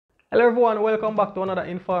Hello everyone, welcome back to another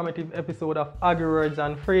informative episode of Agri Words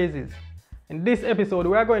and Phrases. In this episode,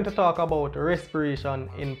 we are going to talk about respiration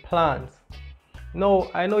in plants. Now,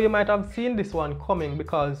 I know you might have seen this one coming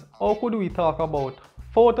because how could we talk about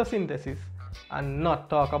photosynthesis and not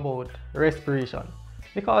talk about respiration?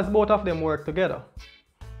 Because both of them work together.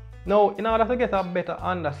 Now, in order to get a better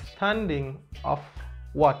understanding of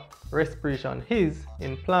what respiration is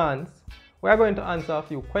in plants, we are going to answer a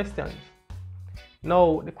few questions.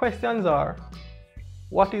 Now, the questions are: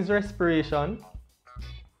 what is respiration?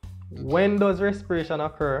 When does respiration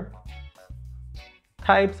occur?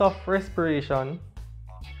 Types of respiration,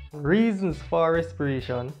 reasons for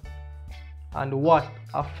respiration, and what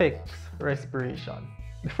affects respiration.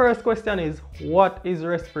 The first question is, what is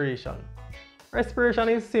respiration? Respiration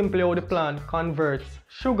is simply how the plant converts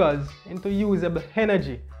sugars into usable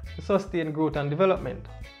energy to sustain growth and development.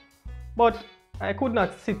 But I could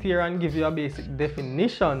not sit here and give you a basic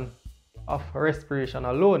definition of respiration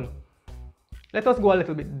alone. Let us go a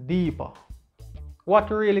little bit deeper. What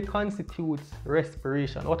really constitutes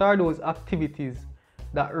respiration? What are those activities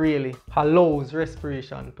that really allows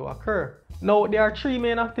respiration to occur? Now, there are three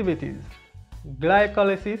main activities: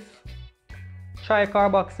 glycolysis,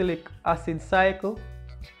 tricarboxylic acid cycle,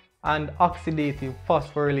 and oxidative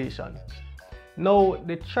phosphorylation. Now,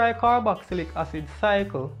 the tricarboxylic acid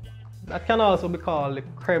cycle, that can also be called the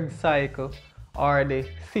Krebs cycle or the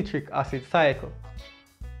citric acid cycle.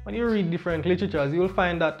 When you read different literatures, you will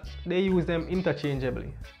find that they use them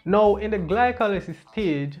interchangeably. Now, in the glycolysis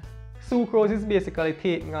stage, sucrose is basically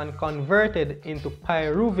taken and converted into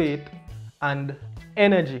pyruvate and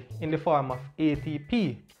energy in the form of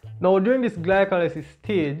ATP. Now, during this glycolysis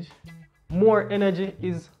stage, more energy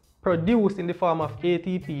is produced in the form of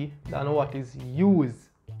ATP than what is used.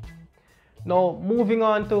 Now, moving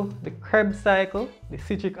on to the Krebs cycle, the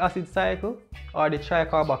citric acid cycle, or the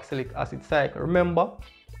tricarboxylic acid cycle. Remember,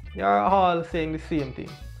 they are all saying the same thing.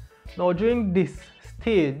 Now, during this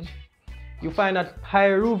stage, you find that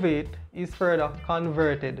pyruvate is further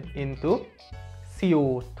converted into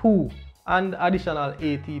CO2 and additional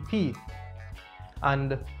ATP.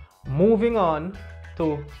 And moving on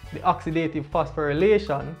to the oxidative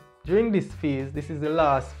phosphorylation, during this phase, this is the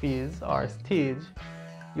last phase or stage,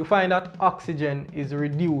 you find that oxygen is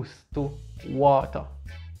reduced to water.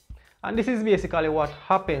 And this is basically what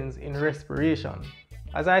happens in respiration.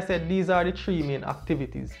 As I said, these are the three main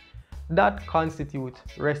activities that constitute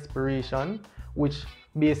respiration, which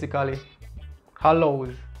basically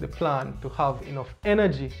allows the plant to have enough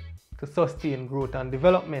energy to sustain growth and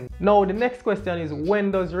development. Now, the next question is, when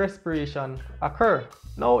does respiration occur?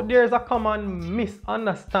 Now, there's a common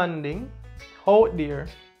misunderstanding out there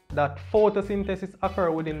that photosynthesis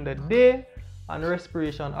occurs within the day and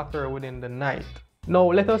respiration occurs within the night.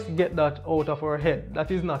 Now, let us get that out of our head.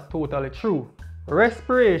 That is not totally true.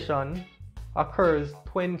 Respiration occurs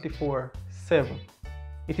 24/7.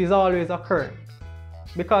 It is always occurring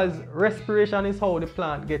because respiration is how the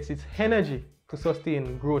plant gets its energy to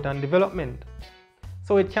sustain growth and development.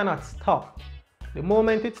 So it cannot stop. The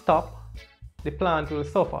moment it stops, the plant will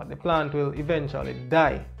suffer. The plant will eventually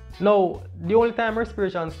die. Now, the only time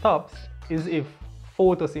respiration stops is if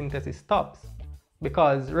photosynthesis stops,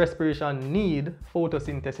 because respiration needs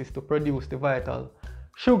photosynthesis to produce the vital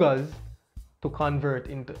sugars to convert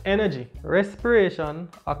into energy. Respiration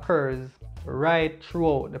occurs right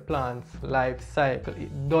throughout the plant's life cycle.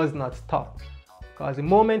 It does not stop, because the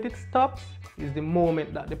moment it stops is the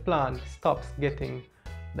moment that the plant stops getting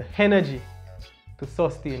the energy to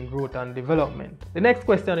sustain growth and development. The next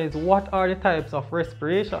question is, what are the types of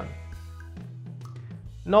respiration?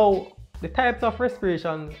 Now, the types of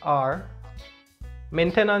respiration are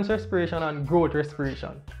maintenance respiration and growth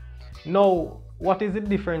respiration. Now, what is the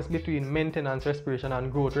difference between maintenance respiration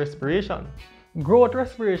and growth respiration? Growth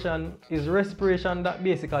respiration is respiration that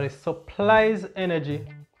basically supplies energy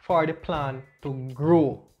for the plant to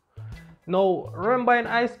grow. Now, remember in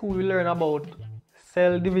high school we learned about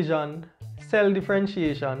cell division, cell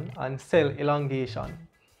differentiation, and cell elongation.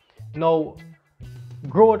 Now,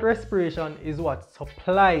 growth respiration is what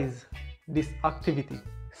supplies this activity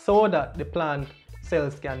so that the plant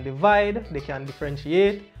cells can divide, they can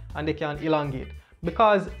differentiate, and they can elongate.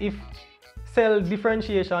 Because if cell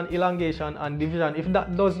differentiation, elongation, and division, if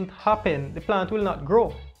that doesn't happen, the plant will not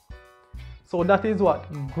grow. So that is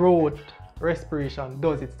what growth respiration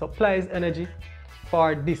does. It supplies energy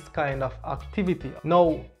for this kind of activity.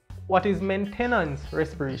 Now, what is maintenance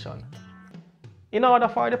respiration? In order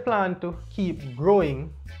for the plant to keep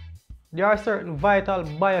growing, there are certain vital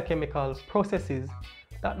biochemical processes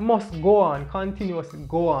that must go on, continuously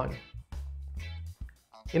go on,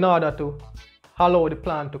 in order to allow the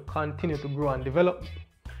plant to continue to grow and develop.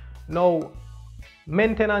 Now,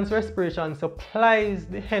 maintenance respiration supplies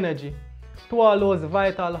the energy to all those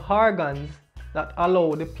vital organs that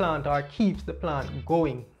allow the plant or keeps the plant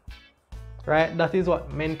going. Right? That is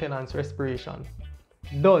what maintenance respiration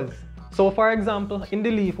does. So for example, in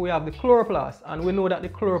the leaf we have the chloroplast, and we know that the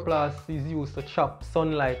chloroplast is used to trap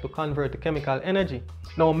sunlight to convert to chemical energy.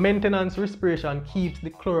 Now maintenance respiration keeps the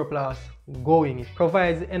chloroplast going. It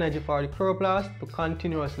provides the energy for the chloroplast to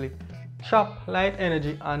continuously trap light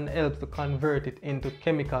energy and helps to convert it into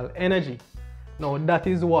chemical energy. Now that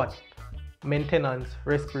is what maintenance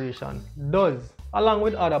respiration does, along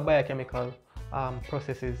with other biochemical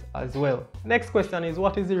processes as well. Next question is,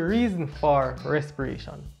 what is the reason for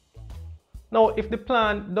respiration? Now, if the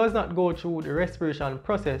plant does not go through the respiration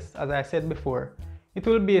process, as I said before, it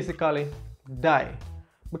will basically die,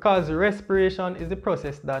 because respiration is the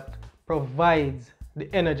process that provides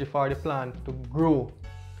the energy for the plant to grow,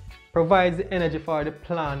 provides the energy for the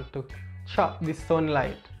plant to trap the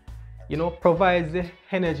sunlight, provides the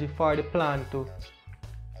energy for the plant to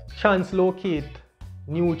translocate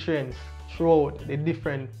nutrients throughout the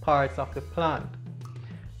different parts of the plant.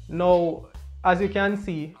 Now, as you can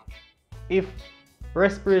see, if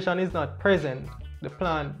respiration is not present, the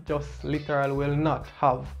plant just literally will not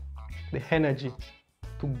have the energy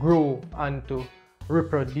to grow and to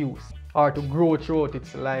reproduce, or to grow throughout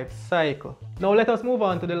its life cycle. Now let us move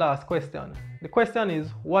on to the last question. The question is,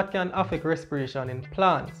 what can affect respiration in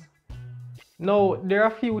plants? Now, there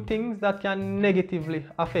are a few things that can negatively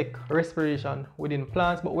affect respiration within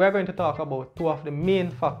plants, but we're going to talk about two of the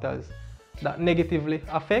main factors that negatively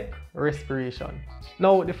affect respiration.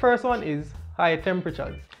 Now, the first one is high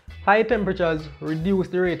temperatures. High temperatures reduce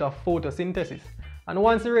the rate of photosynthesis, and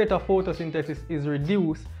once the rate of photosynthesis is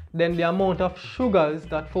reduced, then the amount of sugars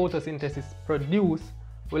that photosynthesis produce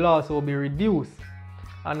will also be reduced.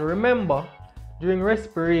 And remember, during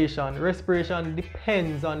respiration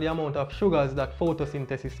depends on the amount of sugars that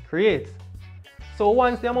photosynthesis creates. So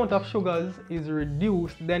once the amount of sugars is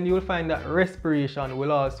reduced, then you will find that respiration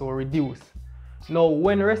will also reduce. Now,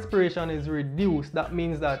 when respiration is reduced, that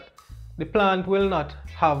means that the plant will not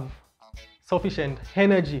have sufficient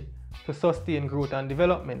energy to sustain growth and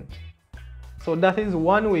development. So that is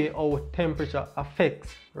one way how temperature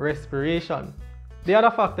affects respiration. The other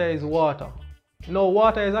factor is water. Now,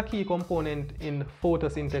 water is a key component in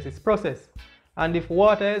photosynthesis process, and if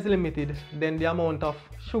water is limited, then the amount of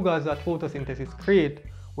sugars that photosynthesis create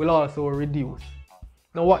will also reduce.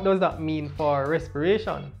 Now, what does that mean for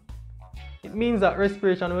respiration? It means that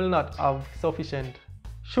respiration will not have sufficient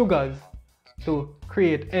sugars to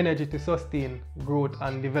create energy to sustain growth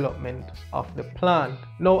and development of the plant.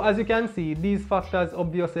 Now, as you can see, these factors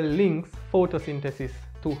obviously links photosynthesis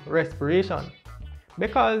to respiration,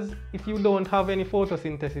 because if you don't have any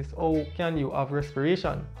photosynthesis, how can you have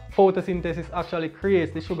respiration? Photosynthesis actually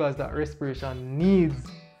creates the sugars that respiration needs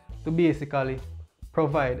to basically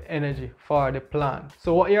provide energy for the plant.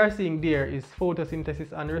 So what you are seeing there is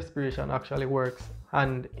photosynthesis and respiration actually works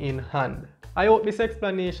hand in hand. I hope this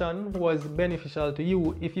explanation was beneficial to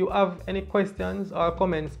you. If you have any questions or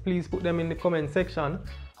comments, please put them in the comment section.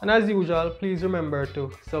 And as usual, please remember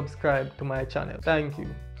to subscribe to my channel. Thank you.